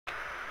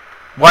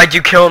Why'd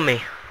you kill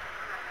me?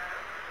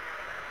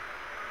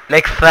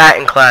 Make fat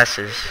in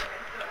classes.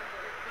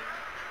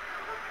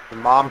 Your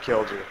mom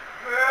killed you.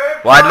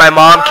 Why'd my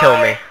mom kill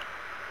me?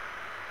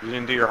 You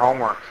didn't do your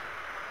homework.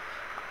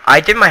 I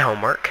did my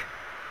homework.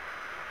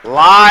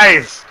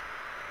 Lies!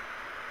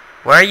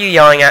 Why are you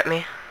yelling at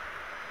me?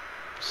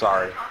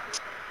 Sorry.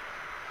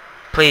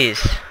 Please.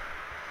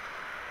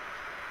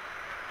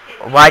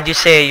 Why'd you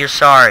say you're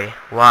sorry?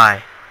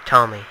 Why?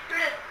 Tell me.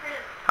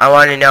 I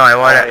want to know.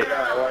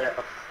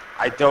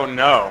 I don't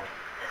know.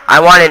 I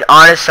want an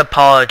honest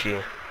apology.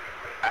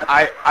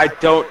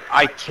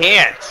 I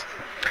can't.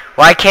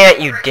 Why can't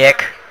you,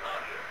 dick?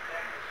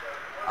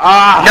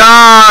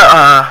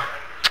 Ah!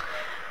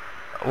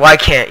 No! Why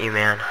can't you,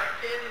 man?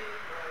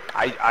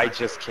 I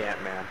just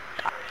can't, man.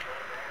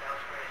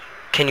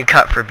 Can you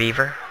cut for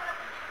Beaver?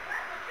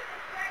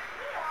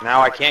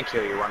 Now I can't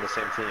kill you. We're on the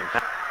same team.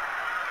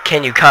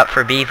 Can you cut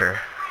for Beaver?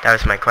 That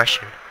was my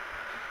question.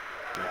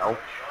 No.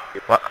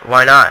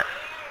 Why not?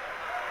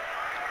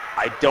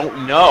 I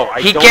don't know.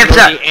 I He don't gives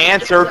know up. the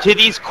answer to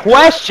these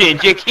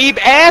questions you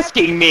keep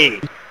asking me.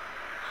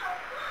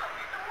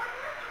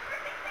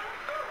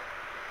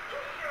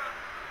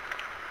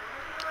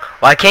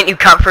 Why can't you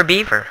cut for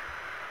Beaver?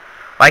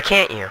 Why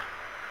can't you?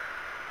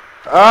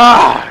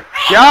 Ah,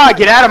 God,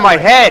 get out of my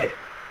head.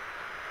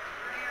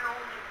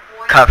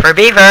 Cut for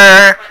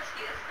Beaver!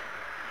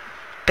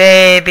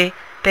 Baby,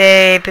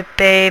 baby,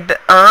 baby,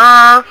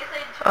 oh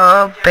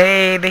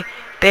baby,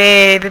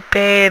 baby,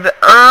 baby,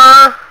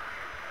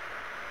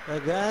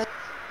 Again?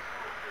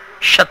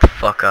 Shut the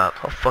fuck up.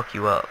 I'll fuck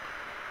you up.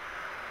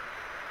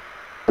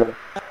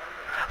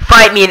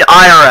 Fight me in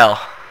IRL.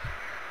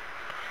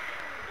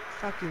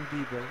 Fucking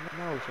Bieber.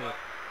 No shit.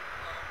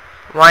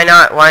 Why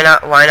not? Why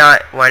not? Why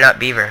not? Why not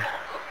Beaver?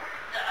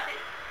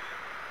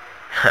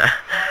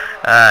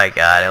 Oh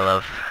God, I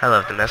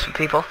love to mess with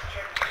people.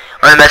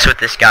 I mess with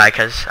this guy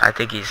because I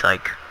think he's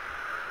like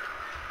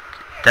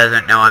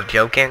doesn't know I'm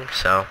joking.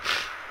 So,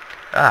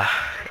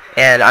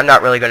 and I'm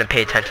not really going to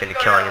pay attention to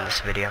killing in this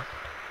video.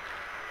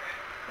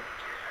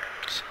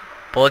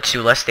 Bullets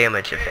do less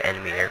damage if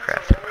enemy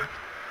aircraft.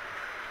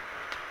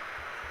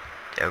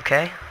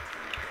 Okay.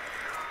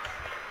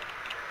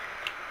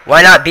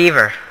 Why not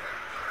Beaver?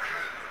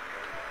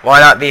 Why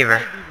not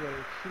Beaver?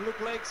 You look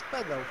like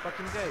Spedo,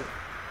 fucking gay.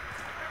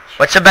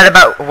 What's so bad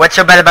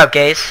about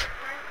gays?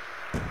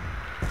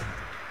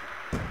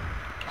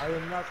 I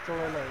am not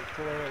tolerating.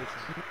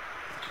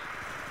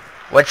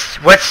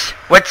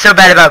 What's so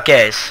bad about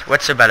gays?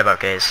 What's so bad about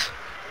gays?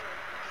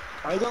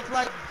 I don't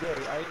like gay.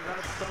 I'm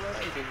not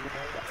tolerating.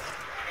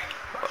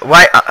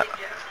 Why?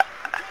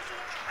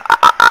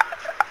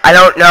 I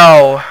don't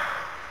know.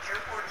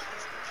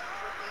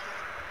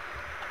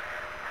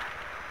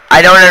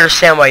 I don't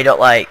understand why you don't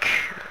like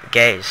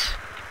gays.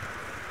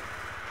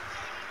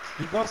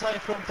 Because I'm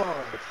from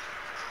Poland.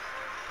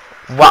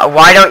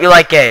 Why don't you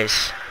like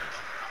gays?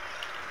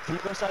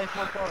 Because I'm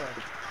from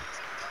Poland.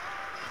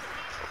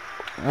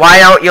 Why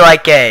don't you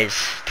like gays?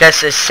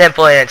 Just a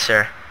simple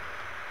answer.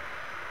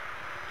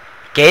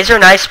 Gays are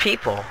nice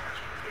people.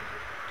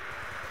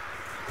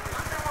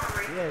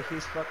 Yeah,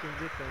 he's fucking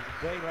different.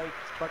 Gay like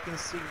fucking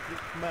sick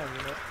man,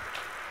 you know?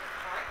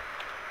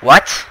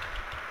 What?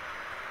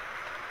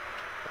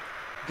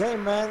 Gay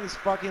man is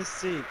fucking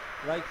sick.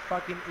 Like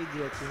fucking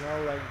idiot, you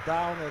know? Like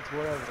down and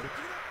whatever.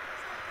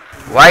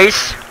 Why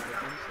is...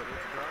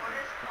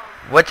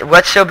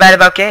 What's so bad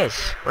about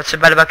gays? What's so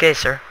bad about gays,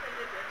 sir?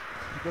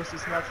 Because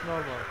it's not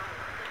normal.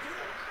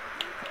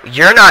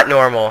 You're not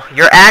normal.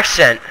 Your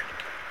accent.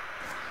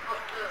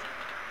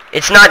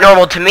 It's not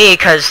normal to me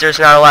because there's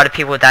not a lot of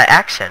people with that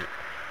accent.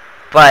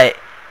 But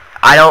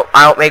I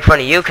don't make fun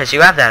of you because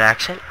you have that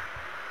accent.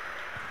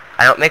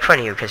 I don't make fun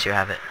of you because you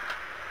have it.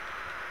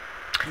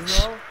 You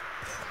know?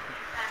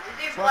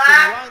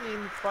 Fucking one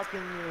in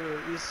fucking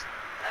is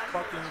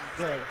fucking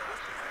gay.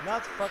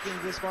 Not fucking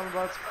this one,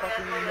 but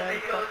fucking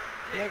man.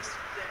 Next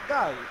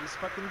guy is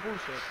fucking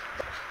bullshit.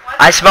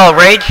 I smell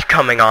rage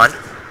coming on.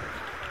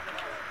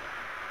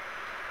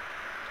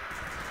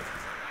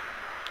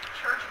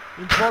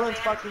 In Poland,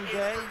 fucking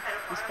gay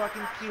is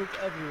fucking killed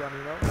everyone,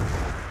 you know?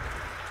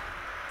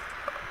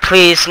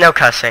 Please, no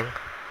cussing.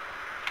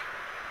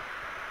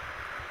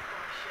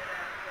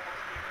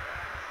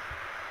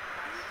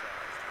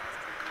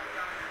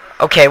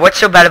 Okay, what's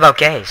so bad about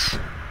gays?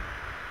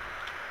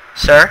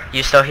 Sir,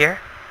 you still here?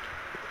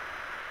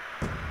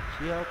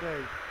 Yeah,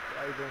 okay.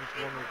 I don't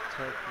want to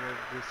talk about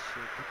this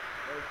shit.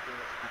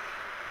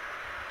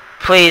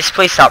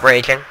 Please stop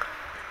raging.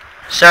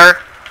 Sir?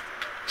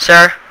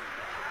 Sir?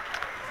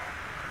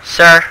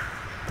 Sir?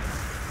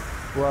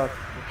 What?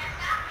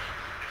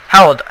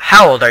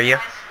 How old are you?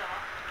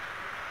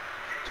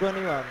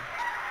 21.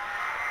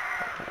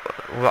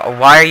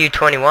 Why are you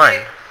 21?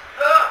 I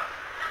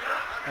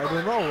don't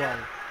know why.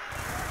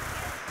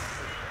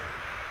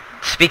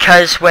 It's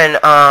because when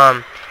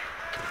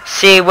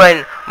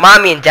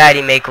mommy and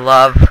daddy make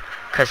love,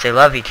 because they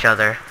love each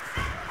other,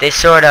 they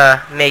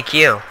sorta make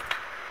you.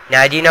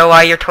 Now, do you know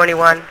why you're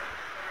 21?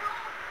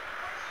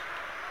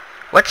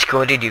 What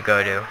school did you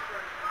go to?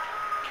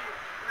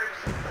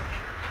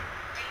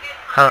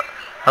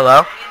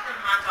 Hello?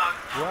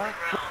 What?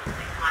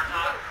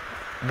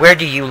 Where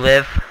do you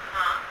live?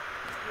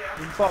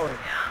 In Poland.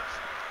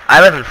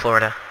 I live in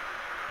Florida.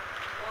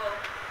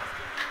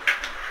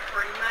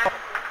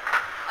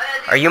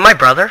 Are you my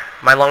brother?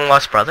 My long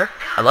lost brother?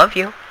 I love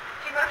you.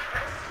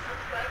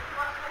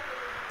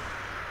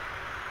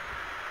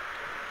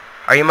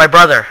 Are you my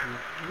brother?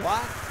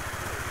 What?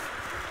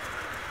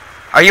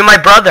 Are you my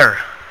brother?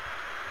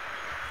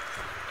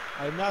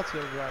 I'm not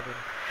your brother.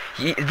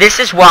 This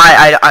is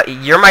why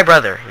you're my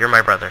brother. You're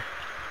my brother.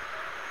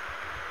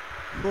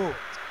 Who?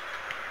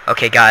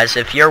 Okay, guys,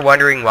 if you're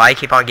wondering why I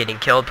keep on getting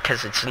killed,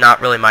 because it's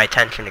not really my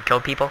intention to kill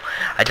people,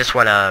 I just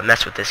want to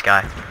mess with this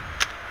guy.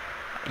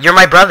 You're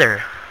my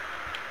brother.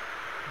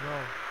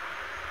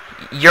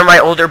 No. You're my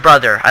older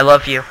brother. I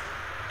love you.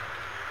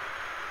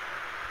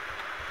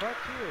 Fuck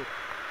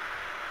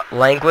you.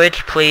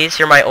 Language, please.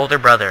 You're my older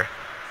brother.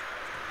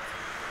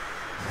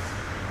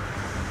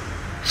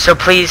 So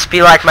please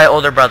be like my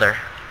older brother.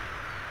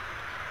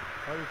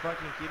 Are you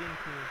fucking kidding me?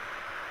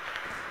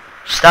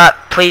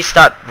 Stop. Please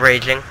stop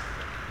raging.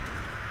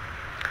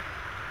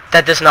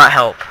 That does not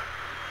help.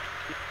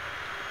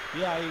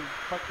 Yeah, I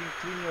fucking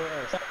clean your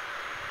ass.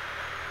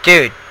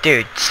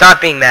 Dude, stop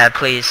being mad,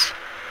 please.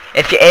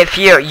 If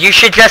you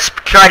should just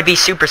try to be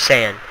Super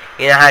Saiyan.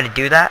 You know how to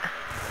do that?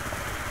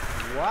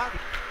 What?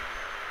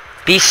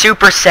 Be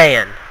Super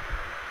Saiyan.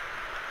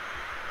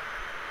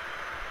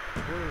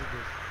 Who is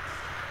this?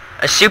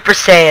 A Super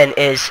Saiyan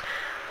is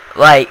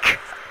like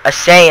a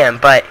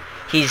Saiyan, but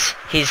he's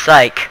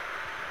like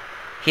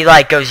he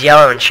like goes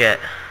yellow and shit.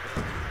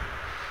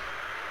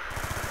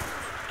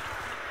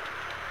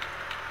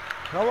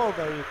 How old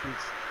are you,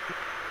 please?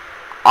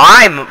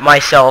 I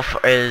myself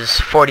is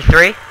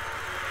 43. Yeah.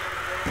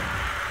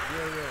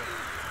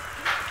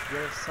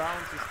 Your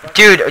sound is fucking...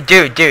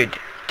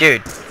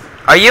 Dude.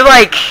 Are you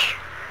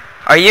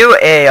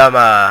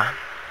a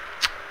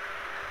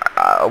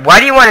why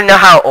do you want to know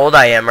how old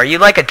I am? Are you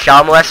like a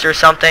child molester or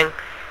something?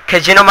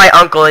 Cause you know my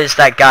uncle is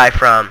that guy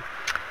from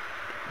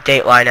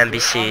Dateline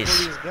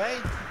NBC's. Your uncle is gay?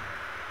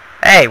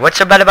 Hey, what's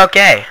so bad about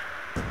gay?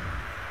 I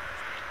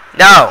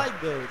No.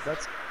 like gay.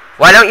 That's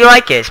Why don't you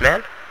like gays,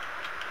 man?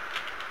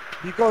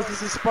 because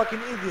this is fucking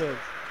idiot.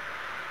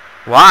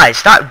 Why?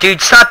 Stop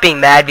being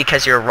mad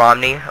because you're a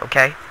Romney,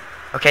 okay?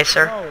 Okay,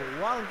 sir? No,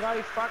 one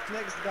guy fuck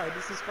next guy.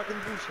 This is fucking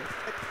bullshit.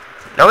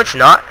 No, it's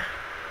not.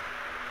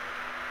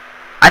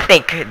 I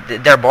think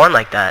they're born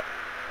like that.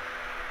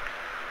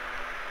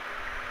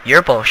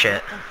 You're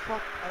bullshit. What the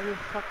fuck are you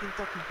fucking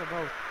talking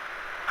about?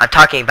 I'm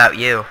talking about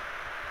you.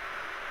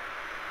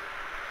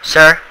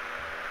 Sir?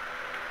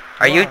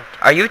 Are you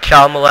a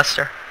child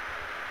molester?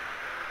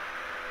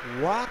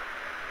 What?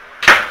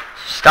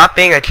 Stop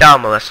being a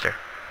child molester.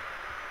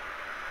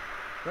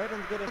 Why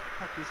don't get a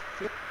fuck this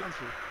shit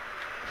country?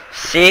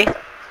 See?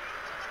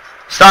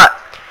 Stop.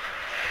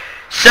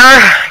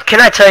 Sir, can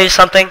I tell you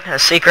something? A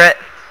secret?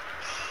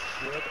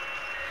 What?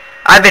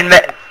 I've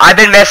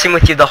been messing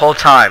with you the whole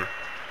time.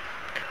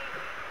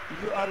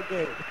 You are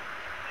gay.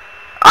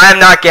 I am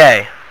not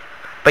gay.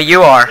 But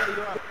you are. Yeah,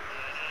 you are.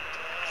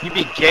 You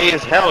be gay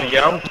as hell,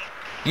 yo.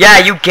 Yeah,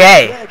 you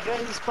gay. Yeah, gay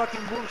is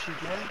fucking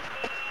bullshit, man.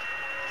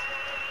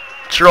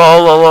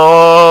 Trollolo,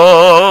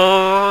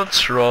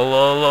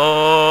 trollolo,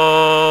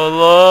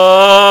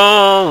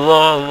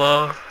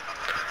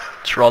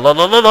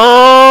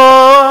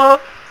 trollolo.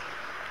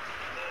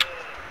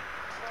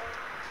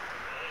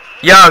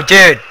 Yo,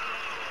 dude,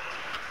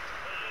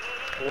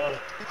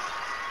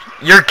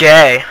 you're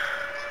gay.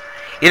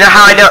 You know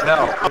how I know?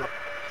 No.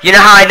 You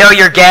know how I know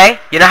you're gay?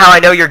 You know how I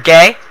know you're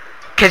gay?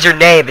 'Cause your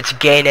name, it's a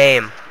gay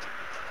name.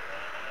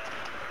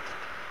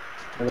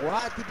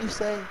 What did you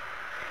say?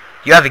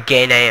 You have a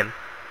gay name.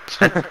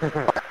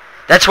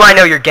 That's why I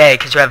know you're gay,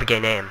 'cause you have a gay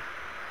name.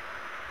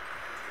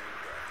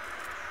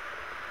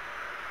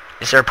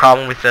 Is there a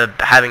problem with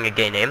having a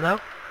gay name, though?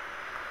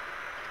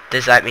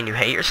 Does that mean you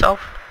hate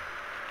yourself?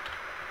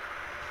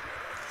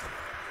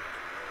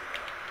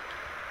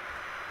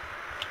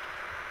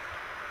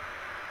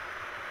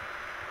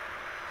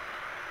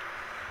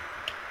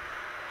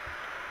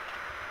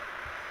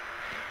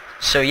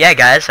 So yeah,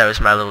 guys, that was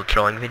my little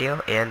trolling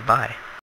video, and bye.